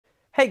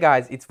Hey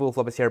guys, it's Wolf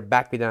here,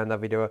 back with another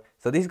video.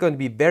 So this is going to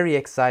be a very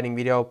exciting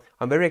video.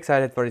 I'm very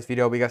excited for this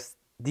video because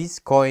this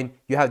coin,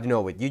 you have to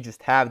know it. You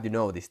just have to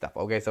know this stuff.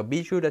 Okay, so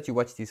be sure that you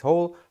watch this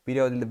whole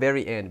video till the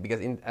very end,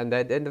 because at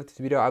the end of this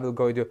video I will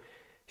go to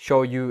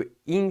show you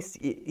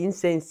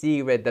insane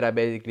secret that I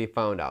basically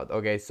found out.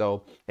 Okay,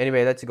 so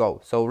anyway, let's go.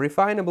 So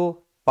Refinable,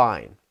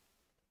 fine.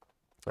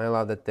 I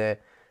love that the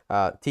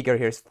ticker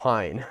here is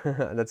fine.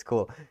 That's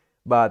cool.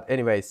 But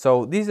anyway,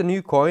 so this is a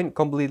new coin,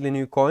 completely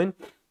new coin,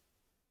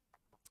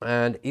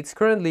 and it's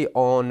currently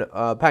on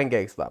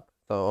PancakeSwap,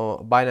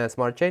 so Binance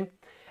Smart Chain.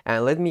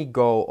 And let me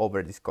go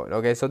over this coin.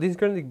 Okay, so this is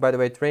currently, by the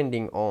way,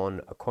 trending on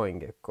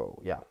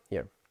CoinGecko. Yeah,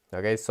 here.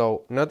 Okay,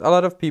 so not a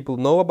lot of people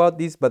know about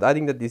this, but I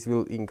think that this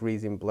will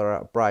increase in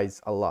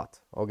price a lot.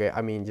 Okay,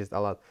 I mean just a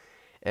lot,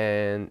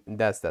 and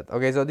that's that.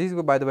 Okay, so this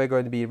is, by the way,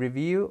 going to be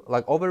review,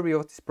 like overview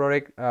of this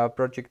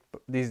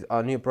this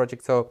new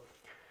project. So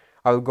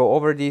I will go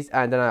over this,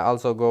 and then I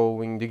also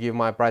going to give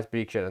my price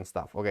prediction and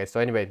stuff. Okay, so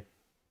anyway.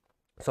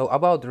 So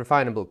about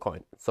Refinable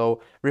coin. So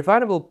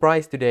Refinable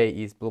price today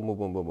is boom, boom,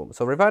 boom, boom, boom.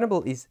 So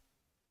Refinable is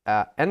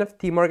an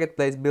NFT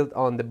marketplace built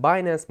on the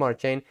Binance Smart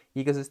Chain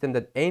ecosystem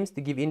that aims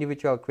to give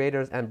individual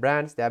creators and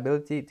brands the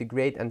ability to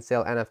create and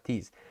sell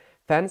NFTs.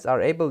 Fans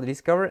are able to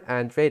discover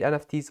and trade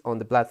NFTs on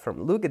the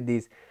platform. Look at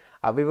this.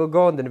 We will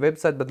go on the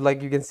website, but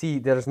like you can see,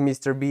 there's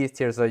Mr. Beast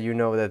here, so you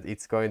know that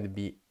it's going to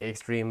be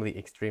extremely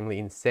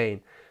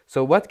insane.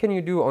 So what can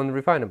you do on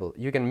Refinable?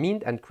 You can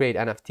mint and create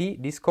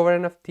NFT, discover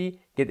NFT,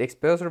 get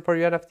exposure for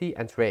your NFT,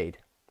 and trade.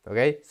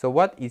 Okay, so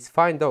what is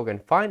Fine token?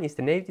 Fine is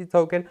the native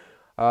token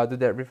to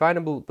the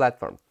Refinable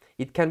platform.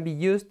 It can be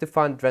used to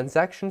fund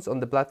transactions on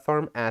the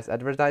platform as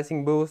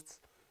advertising boosts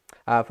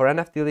for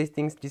NFT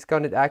listings,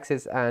 discounted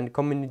access, and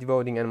community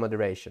voting and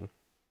moderation.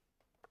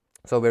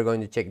 So we're going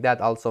to check that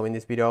also in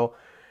this video.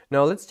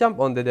 Now let's jump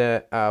onto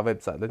the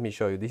website. Let me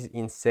show you. This is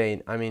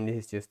insane. I mean, this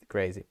is just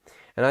crazy.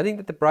 And I think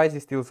that the price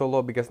is still so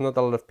low because not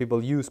a lot of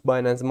people use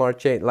Binance Smart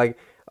Chain.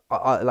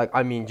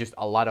 I mean, just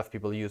a lot of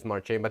people use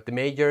Smart Chain, but the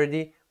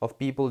majority of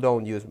people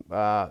don't use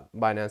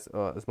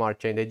Binance Smart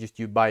Chain. They just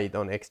buy it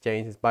on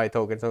exchanges, buy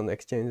tokens on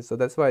exchanges. So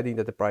that's why I think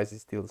that the price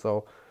is still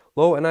so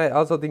low. And I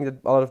also think that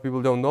a lot of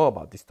people don't know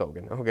about this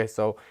token. Okay,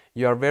 so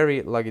you are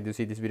very lucky to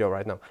see this video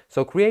right now.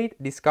 So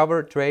create,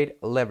 discover, trade,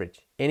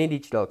 leverage any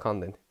digital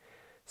content.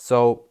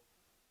 So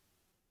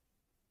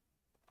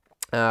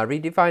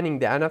redefining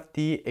the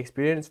NFT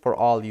experience for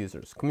all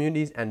users,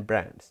 communities, and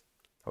brands.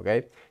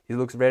 Okay, this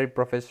looks very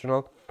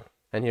professional.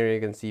 And here you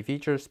can see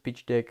features,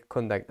 pitch deck,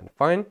 contact, and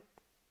find.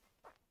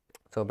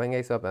 So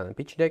PancakeSwap and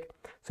pitch deck.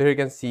 So here you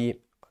can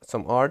see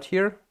some art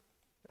here,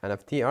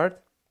 NFT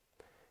art,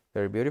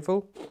 very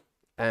beautiful.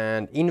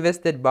 And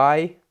invested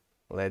by,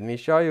 let me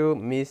show you,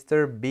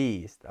 Mr.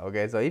 Beast.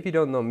 Okay, so if you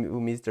don't know who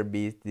Mr.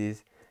 Beast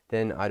is,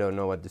 then I don't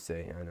know what to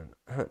say. I don't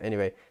know.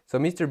 Anyway, so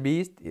Mr.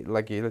 Beast,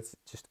 like, let's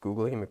just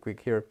Google him a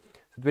quick here.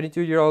 So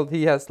 22-year-old,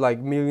 he has like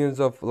millions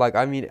of, like,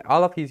 I mean,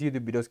 all of his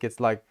YouTube videos gets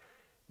like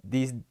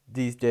these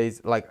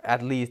days like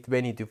at least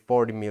 20 to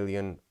 30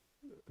 million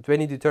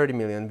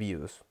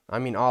views. I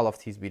mean, all of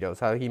his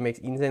videos. How he makes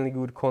insanely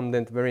good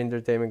content, very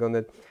entertaining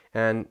content,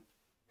 and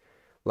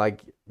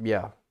like,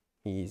 yeah,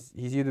 his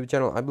YouTube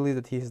channel, I believe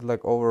that he's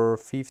like over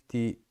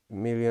 50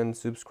 million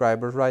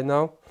subscribers right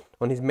now.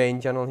 On his main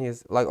channel he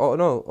has like, oh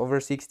no, over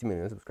 60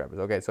 million subscribers.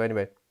 Okay, so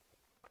anyway,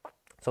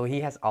 so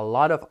he has a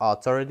lot of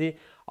authority,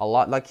 a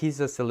lot, like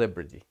he's a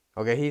celebrity.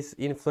 Okay, he's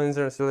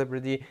influencer,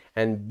 celebrity,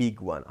 and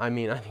big one. I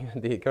mean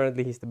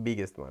currently he's the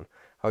biggest one.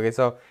 Okay,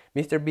 so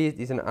Mr. Beast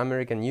is an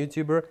American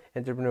YouTuber,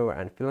 entrepreneur,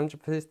 and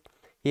philanthropist.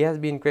 He has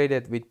been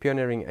credited with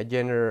pioneering a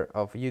genre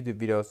of YouTube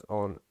videos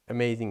on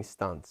amazing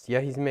stunts.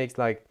 Yeah, he makes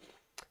like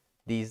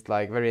these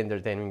like very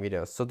entertaining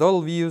videos. So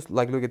total views,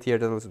 like look at here,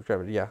 total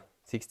subscribers, yeah,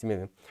 60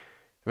 million.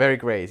 Very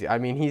crazy. I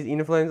mean, his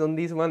influence on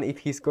this one, if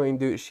he's going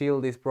to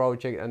shield this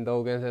project and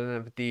tokens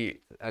and NFT,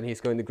 and he's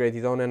going to create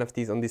his own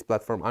NFTs on this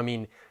platform, I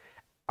mean,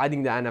 I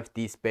think the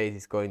NFT space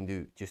is going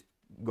to just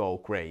go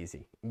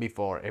crazy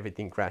before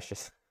everything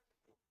crashes.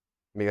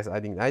 Because I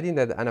think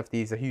that the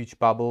NFT is a huge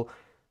bubble,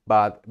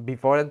 but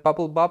before that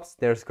bubble pops,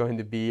 there's going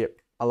to be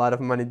a lot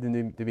of money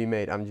to be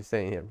made. I'm just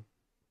saying here.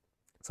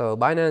 So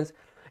Binance,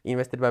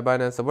 invested by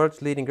Binance, the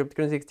world's leading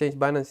cryptocurrency exchange.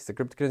 Binance is a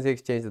cryptocurrency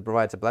exchange that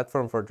provides a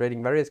platform for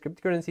trading various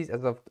cryptocurrencies.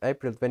 As of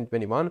April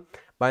 2021,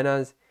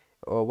 Binance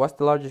was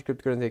the largest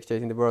cryptocurrency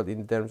exchange in the world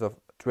in terms of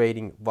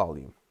trading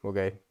volume.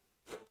 Okay,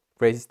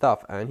 crazy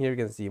stuff. And here you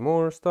can see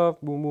more stuff.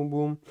 Boom, boom,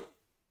 boom.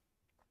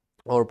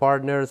 Our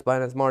partners: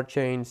 Binance Smart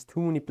Chains,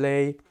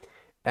 Play,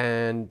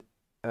 and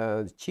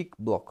Chick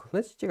Block.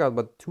 Let's check out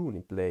what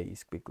Play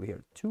is quickly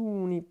here.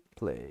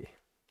 Play.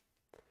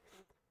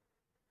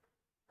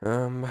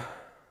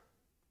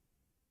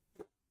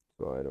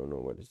 So I don't know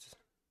what is this.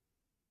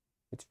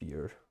 It's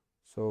weird.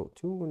 So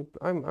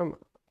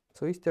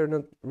so is there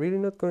not really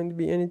not going to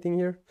be anything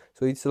here?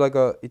 So it's like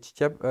it's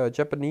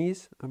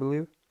Japanese, I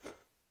believe.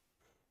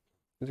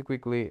 Let's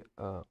quickly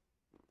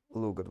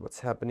look at what's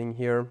happening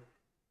here.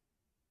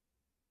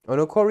 Oh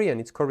no, Korean.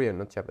 It's Korean,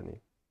 not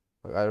Japanese.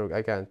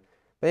 I can't.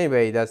 But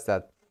anyway, that's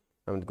that.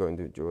 I'm going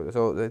to do it.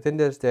 So then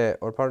there's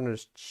our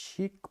partners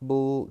Chink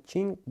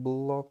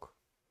Block.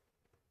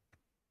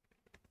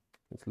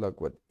 Let's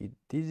look what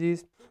this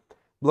is.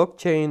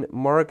 Blockchain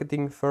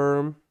marketing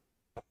firm.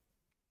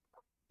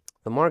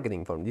 The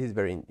marketing firm. This is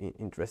very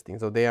interesting.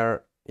 So they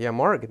are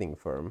marketing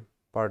firm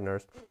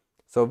partners.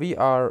 So we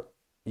are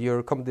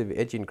your competitive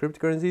edge in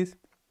cryptocurrencies.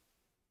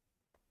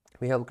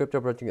 We help crypto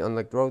projects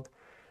unlock growth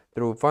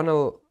through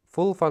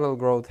full funnel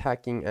growth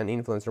hacking and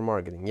influencer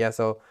marketing. Yeah,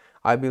 so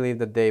I believe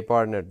that they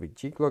partnered with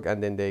Cheeklock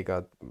and then they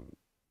got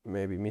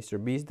maybe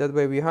Mr. Beast. That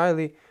way we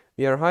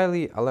are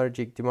highly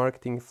allergic to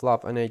marketing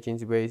fluff and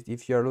agency based.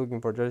 If you are looking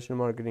for traditional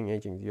marketing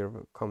agents,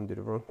 you've come to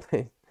the wrong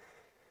place.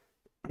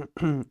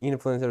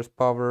 Influencers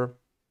power,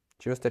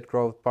 trusted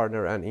growth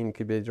partner and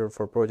incubator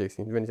for projects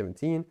in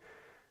 2017.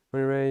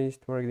 Money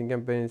raised, marketing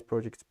campaigns,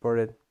 project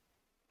supported.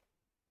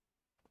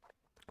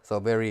 So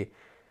very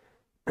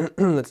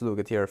let's look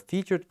at here,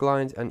 featured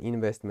clients and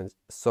investments.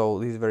 So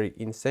this is very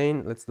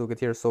insane. Let's look at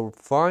here. So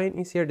fine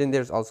is here. Then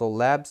there's also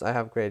labs. I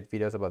have created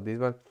videos about this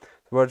one.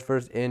 World's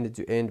first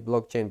end-to-end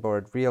blockchain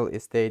powered real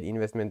estate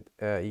investment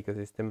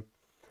ecosystem,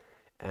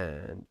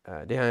 and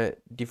the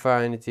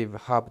definitive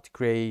hub to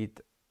create,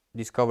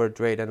 discover,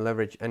 trade, and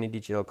leverage any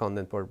digital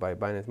content powered by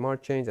Binance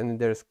Smart Chains. And then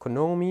there's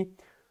Konami,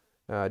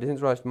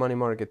 decentralized money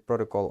market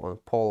protocol on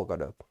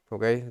Polkadot.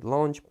 Okay,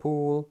 launch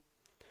pool.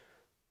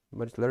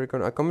 But it's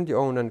Laricon, a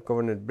community-owned and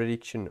governed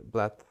prediction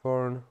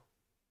platform.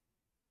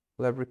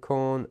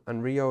 Leprechaun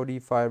and Rio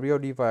DeFi. Rio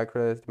DeFi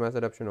accredits mass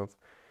adoption of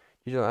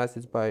digital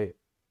assets by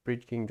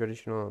bridging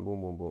traditional.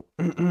 Boom, boom,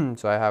 boom.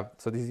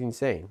 So this is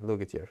insane.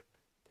 Look at here,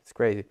 it's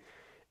crazy,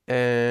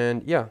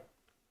 and yeah,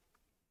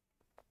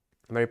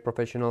 very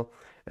professional.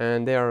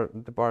 And they are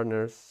the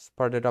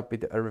partnered up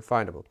with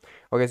Refinable.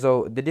 Okay,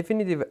 so the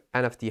definitive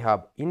NFT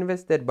hub,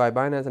 invested by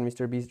Binance and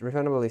Mr. Beast.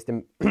 Refinable is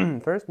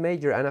the first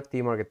major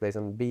NFT marketplace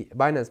on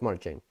Binance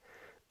Smart Chain,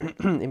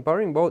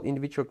 empowering both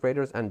individual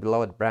creators and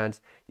beloved brands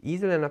to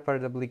easily and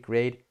affordably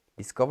create,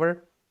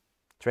 discover,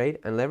 trade,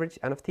 and leverage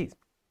NFTs.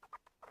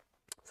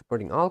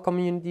 Supporting all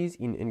communities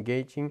in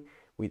engaging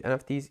with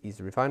NFTs is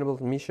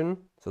Refinable's mission.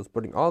 So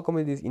supporting all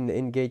communities in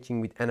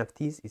engaging with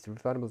NFTs is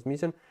Refinable's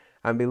mission,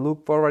 and we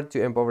look forward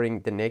to empowering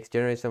the next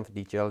generation of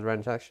digital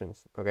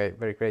transactions. Okay,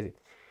 very crazy.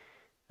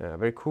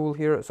 Very cool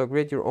here. So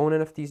create your own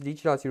NFTs,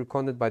 digitalize your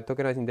content by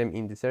tokenizing them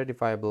into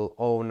certifiable,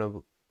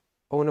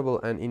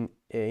 ownable and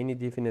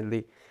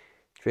indefinitely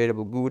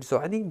tradable goods. So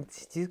I think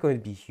this is going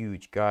to be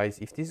huge, guys.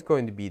 If this is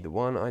going to be the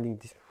one, I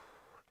think this,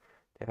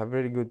 they have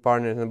very good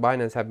partners, and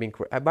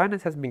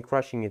Binance has been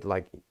crushing it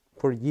like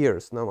for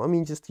years now. I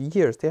mean, just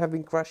years. They have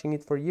been crushing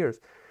it for years.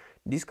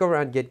 Discover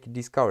and get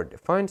discovered.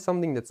 Find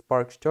something that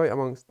sparks joy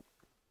amongst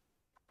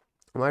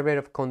a wide array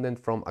of content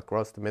from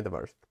across the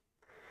metaverse.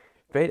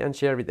 Trade and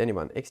share with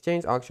anyone.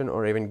 Exchange, auction,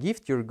 or even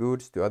gift your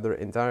goods to others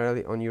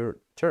entirely on your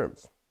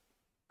terms.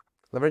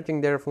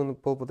 Leveraging their full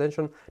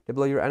potential,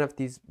 deploy your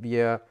NFTs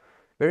via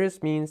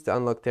various means to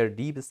unlock their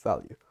deepest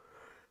value.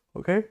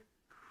 Okay?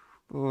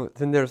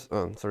 Then there's,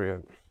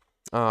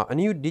 a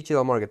new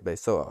digital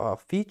marketplace. So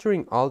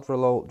featuring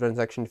ultra-low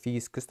transaction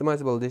fees,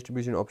 customizable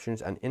distribution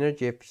options, and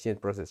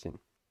energy-efficient processing.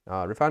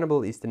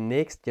 Refinable is the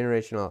next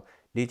generational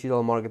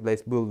digital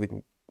marketplace built with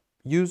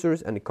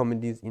users and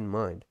communities in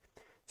mind.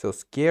 So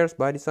scarce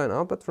by design,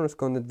 our platform's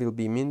content will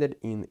be minted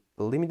in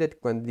limited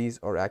quantities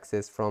or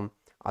access from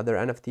other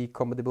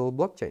NFT-compatible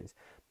blockchains.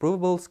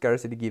 Provable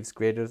scarcity gives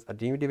creators a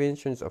new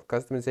dimensions of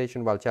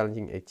customization while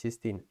challenging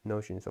existing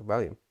notions of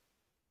value.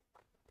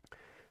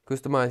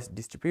 Customized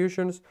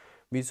distributions.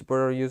 We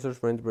support our users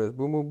for enterprise.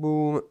 Boom, boom,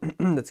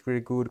 boom. That's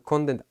pretty good.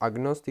 Content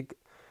agnostic.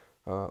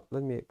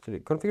 Let me actually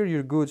configure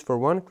your goods for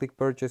one-click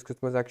purchase,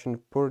 customize action,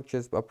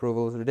 purchase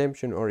approvals,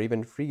 redemption, or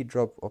even free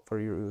drop for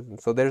your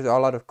users. So there's a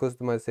lot of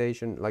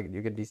customization, like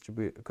you can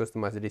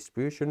customize the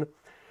distribution.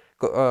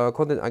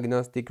 Content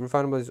agnostic.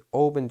 Refinable is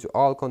open to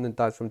all content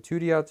types, from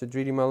 2D art to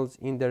 3D models,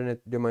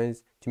 internet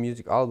domains to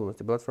music albums.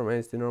 The platform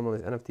aims to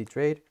normalize NFT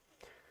trade.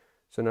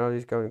 So now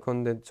this kind of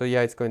content. So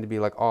yeah, it's going to be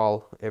like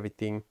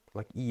everything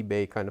like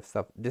eBay kind of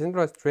stuff.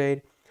 Decentralized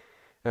trade.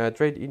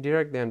 Trade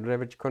indirectly and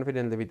leverage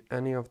confidently with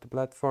any of the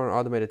platform.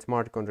 Automated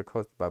smart contract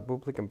hosted by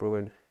public and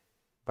proven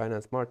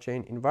Binance Smart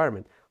Chain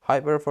environment.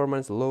 High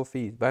performance, low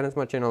fees. Binance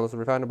Smart Chain also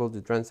refinable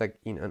to transact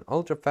in an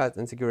ultra fast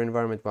and secure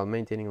environment while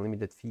maintaining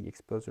limited fee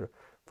exposure.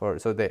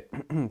 So the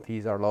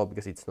fees are low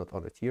because it's not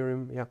on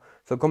Ethereum. Yeah.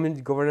 So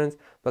community governance.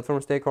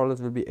 Platform stakeholders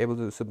will be able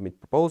to submit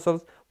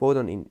proposals both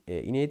on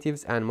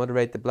initiatives and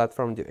moderate the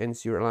platform to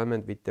ensure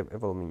alignment with the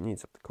evolving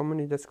needs of the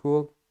community. That's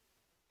cool.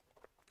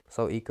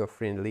 So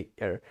eco-friendly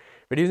air.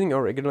 Reducing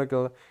our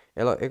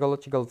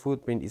ecological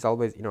footprint is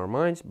always in our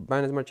minds.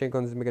 Binance Smart Chain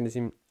consensus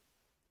mechanism,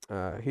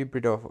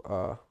 hybrid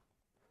of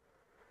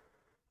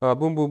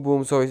boom, boom,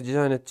 boom. So it's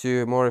designed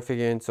to more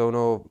efficient, so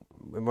no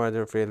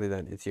more friendly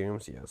than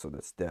Ethereum. Yeah, so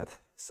that's that.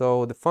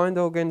 So the Find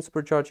token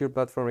supercharge your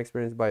platform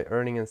experience by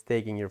earning and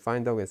staking your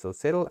Find token. So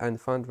settle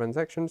and fund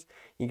transactions,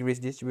 increase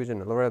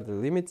distribution and lower the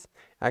limits,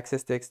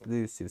 access to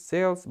exclusive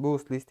sales,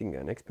 boost listing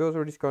and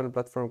exposure, discount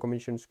platform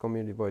commissions,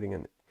 community voting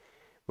and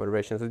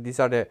moderation. So these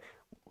are the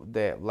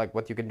the like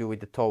what you can do with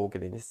the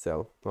token in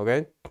itself.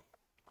 Okay,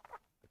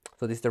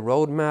 so this is the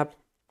roadmap.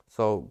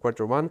 So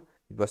Q1,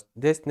 it was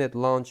testnet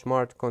launch,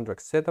 smart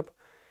contract setup,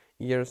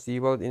 ERC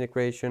wallet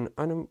integration.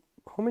 I don't,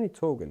 how many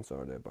tokens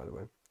are there, by the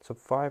way? So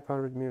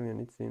 500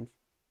 million, it seems.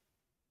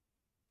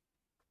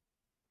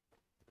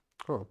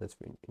 Oh, that's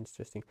really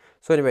interesting.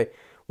 So anyway,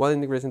 wallet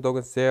integration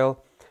token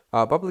sale,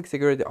 public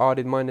security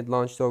audit, mainnet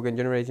launch token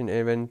generation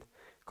event,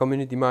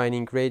 community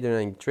mining, creator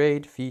and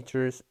trade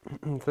features,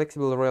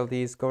 flexible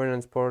royalties,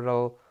 governance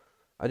portal,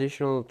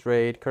 additional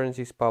trade,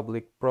 currencies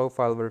public,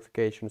 profile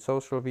verification,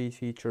 social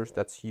features,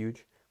 that's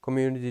huge,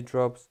 community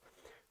drops,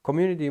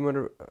 community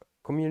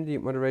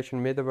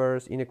moderation,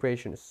 metaverse,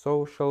 integration,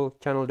 social,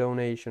 channel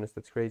donations,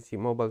 that's crazy,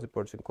 mobile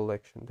supports and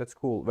collection, that's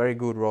cool, very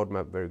good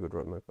roadmap, very good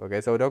roadmap.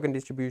 Okay, so token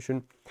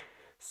distribution,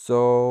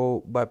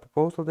 so by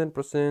proposal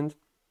 10%,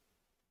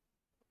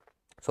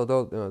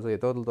 so yeah,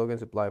 total token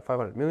supply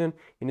 500 million,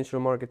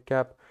 initial market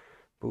cap,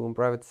 boom,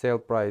 private sale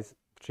price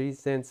 3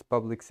 cents,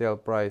 public sale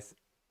price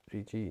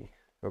 3G.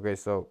 Okay,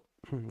 so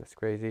that's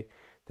crazy.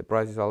 The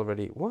price is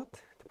already what?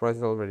 The price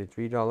is already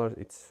 $3.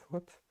 It's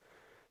what?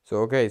 So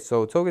okay,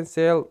 so token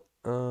sale,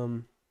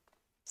 boom,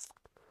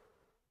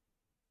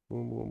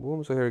 boom,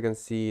 boom. So here you can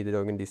see the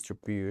token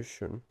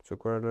distribution. So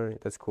quarterly,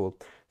 that's cool.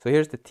 So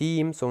here's the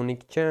team. So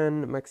Nick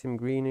Chan, Maxim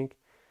Greening.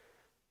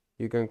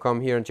 You can come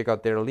here and check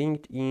out their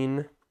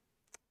LinkedIn.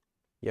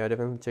 Yeah,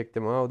 definitely check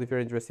them out if you're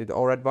interested.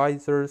 Our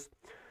advisors.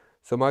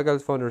 So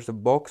Michael's founders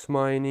of Box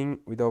Mining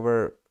with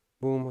over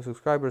boom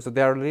subscribers. So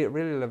they are really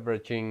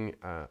leveraging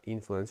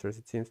influencers,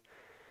 it seems.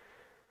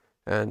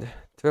 And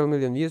 12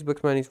 million views.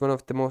 Box Mining is one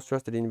of the most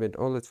trusted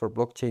independent outlets for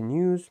blockchain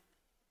news.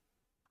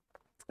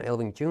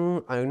 Elvin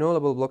June, a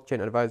knowledgeable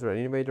blockchain advisor and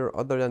innovator.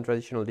 Other than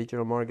traditional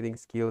digital marketing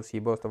skills, he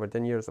boasts over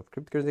 10 years of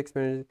cryptocurrency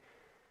experience.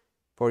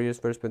 4 years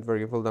first spent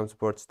working full-time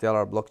support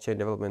stellar blockchain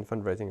development,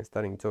 fundraising, and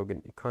studying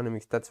token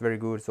economics. That's very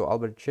good. So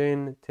Albert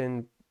Chen,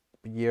 10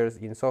 years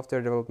in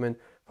software development,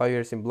 5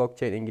 years in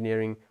blockchain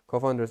engineering.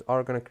 Co-founders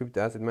Arcana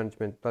Crypto Asset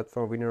Management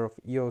Platform, winner of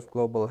EOS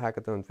Global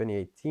Hackathon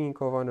 2018.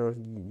 Co-founder of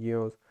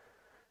EOS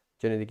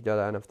Genetic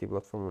Data NFT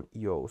platform on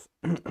EOS.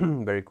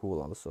 Very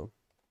cool also.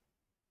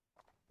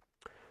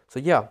 So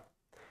yeah,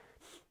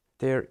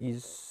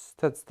 there's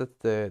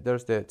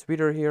the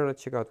Twitter here.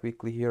 Let's check out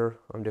weekly here.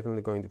 I'm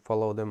definitely going to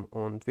follow them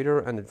on Twitter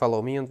and then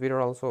follow me on Twitter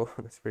also.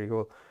 That's pretty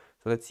cool.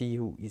 So let's see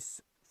who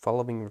is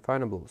following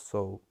Refinable.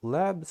 So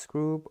Labs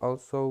Group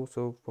also.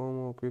 So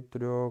FOMO,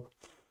 CryptoDog,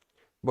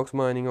 Box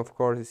Mining of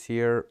course is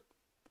here.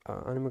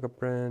 Animaka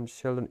Brand,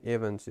 Sheldon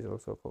Evans is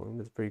also following.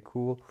 That's pretty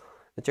cool.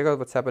 Let's check out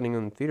what's happening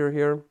on Twitter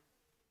here.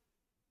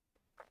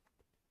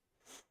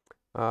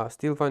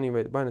 Still finding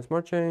way to Binance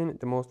Smart Chain,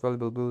 the most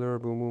valuable builder.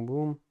 Boom, boom,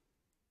 boom.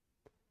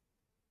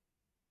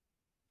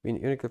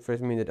 Unique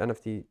first minute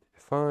NFT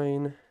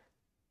fine.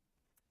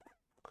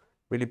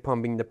 Really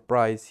pumping the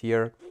price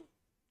here.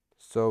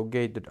 So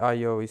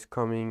gate.io is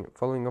coming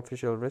following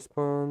official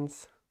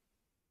response.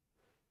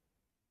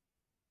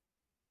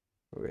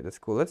 Okay, that's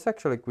cool. Let's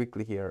actually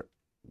quickly here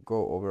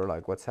go over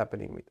like what's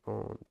happening with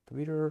on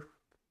Twitter.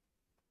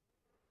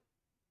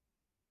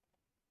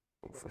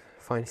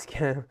 Fine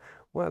scam.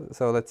 What?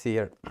 So let's see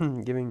here.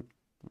 Giving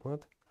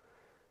what?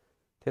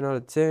 10 out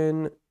of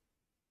 10.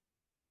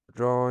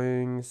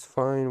 Drawings.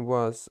 Fine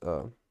was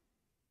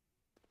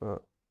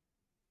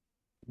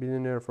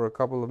billionaire for a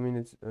couple of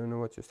minutes. I don't know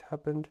what just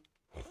happened.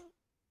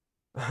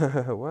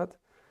 What?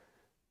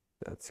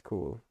 That's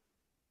cool.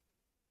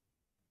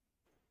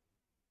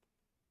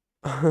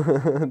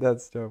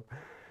 That's dope.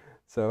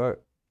 So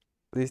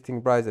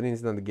listing price and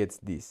instantly gets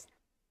this.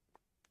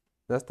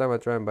 Last time I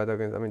tried and buy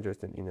tokens, I'm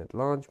interested in at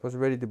launch. Was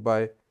ready to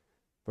buy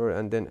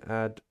and then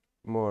add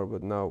more,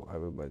 but now I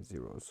will buy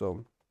 0.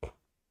 So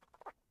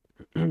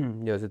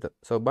yes,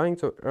 so buying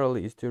so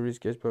early is too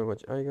risky. As per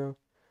much I go.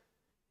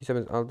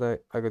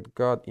 I got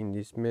caught in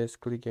this mess,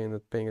 clicking and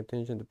not paying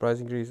attention. The price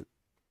increase,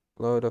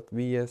 load of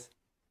BS.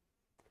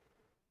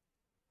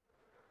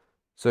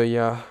 So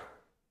yeah.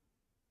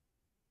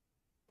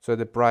 So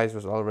the price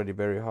was already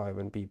very high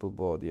when people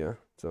bought, yeah.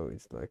 So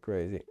it's like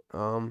crazy.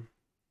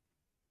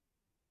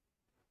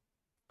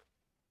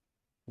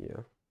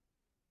 Yeah.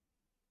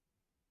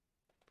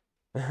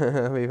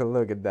 We will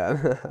look at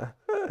that.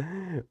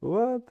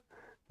 What?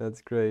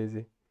 That's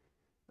crazy.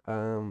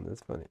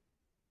 That's funny.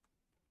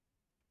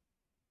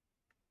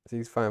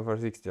 6 for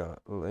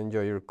 $60.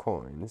 Enjoy your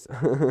coins.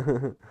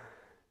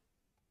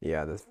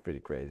 Yeah, that's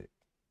pretty crazy.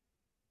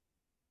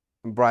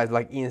 Price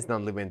like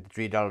instantly went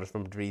to $3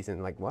 from 3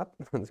 cents. Like what?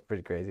 That's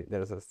pretty crazy.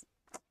 There's a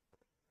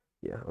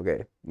yeah,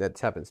 okay, that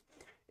happens.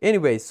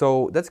 Anyway,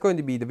 so that's going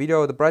to be the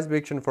video, the price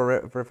prediction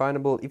for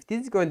Refinable. If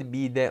this is going to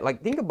be the,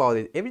 like, think about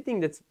it, everything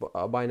that's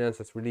Binance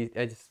has released,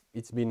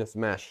 it's been a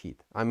smash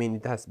hit. I mean,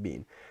 it has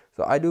been.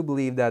 So I do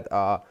believe that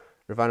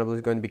Refinable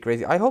is going to be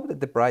crazy. I hope that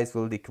the price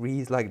will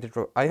decrease, like,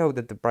 I hope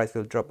that the price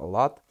will drop a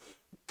lot.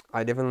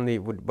 I definitely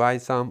would buy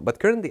some, but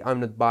currently I'm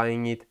not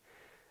buying it.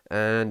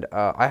 And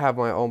I have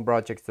my own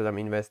projects that I'm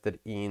invested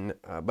in,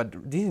 but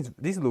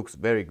this looks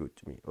very good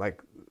to me.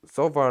 Like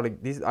so far,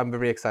 like this, I'm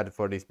very excited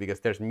for this because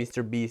there's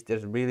Mr. Beast.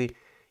 There's really,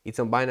 it's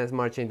on Binance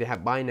Smart Chain. They have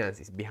Binance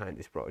is behind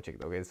this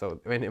project. Okay, so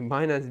when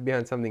Binance is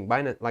behind something,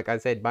 Binance, like I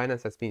said,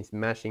 Binance has been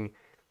smashing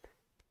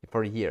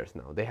for years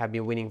now. They have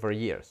been winning for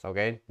years.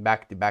 Okay,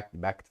 back to back to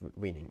back to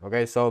winning.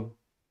 Okay, so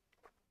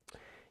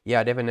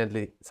yeah,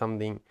 definitely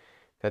something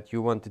that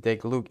you want to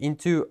take a look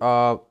into.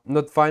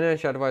 Not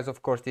financial advice,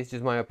 of course. This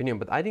is my opinion,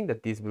 but I think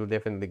that this will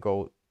definitely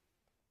go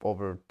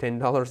over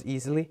 $10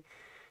 easily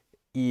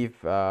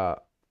if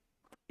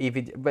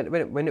it when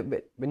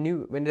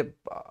the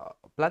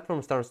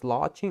platform starts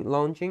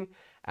launching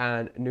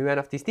and new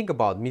NFTs. Think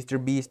about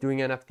Mr. Beast doing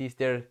NFTs.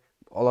 There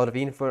a lot of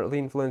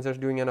influencers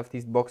doing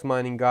NFTs. Box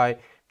mining guy.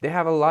 They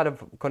have a lot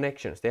of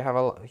connections. They have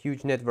a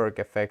huge network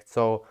effect.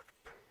 So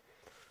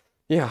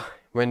yeah,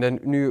 when the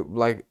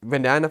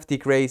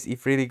NFT craze,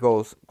 if really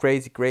goes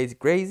crazy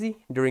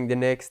during the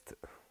next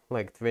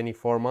like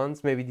 24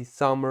 months, maybe this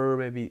summer,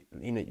 maybe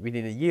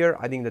within a year,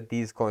 I think that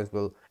these coins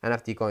will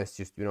NFT coins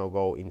just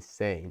go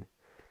insane.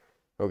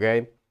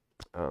 Okay,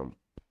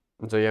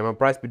 so yeah, my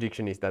price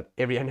prediction is that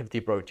every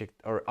NFT project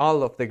or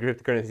all of the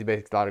cryptocurrency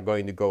basics are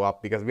going to go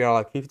up because we are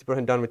like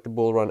 50% done with the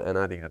bull run, and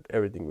I think that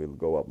everything will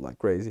go up like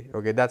crazy.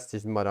 Okay, that's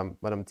just what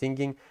I'm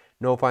thinking.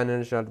 No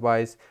financial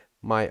advice,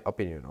 my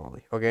opinion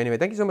only. Okay, anyway,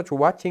 thank you so much for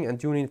watching and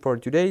tuning in for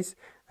today's,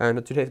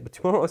 not today's but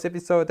tomorrow's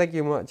episode. Thank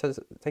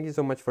you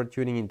so much for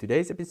tuning in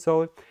today's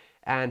episode,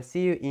 and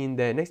see you in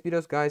the next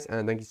videos, guys.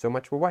 And thank you so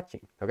much for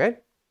watching. Okay.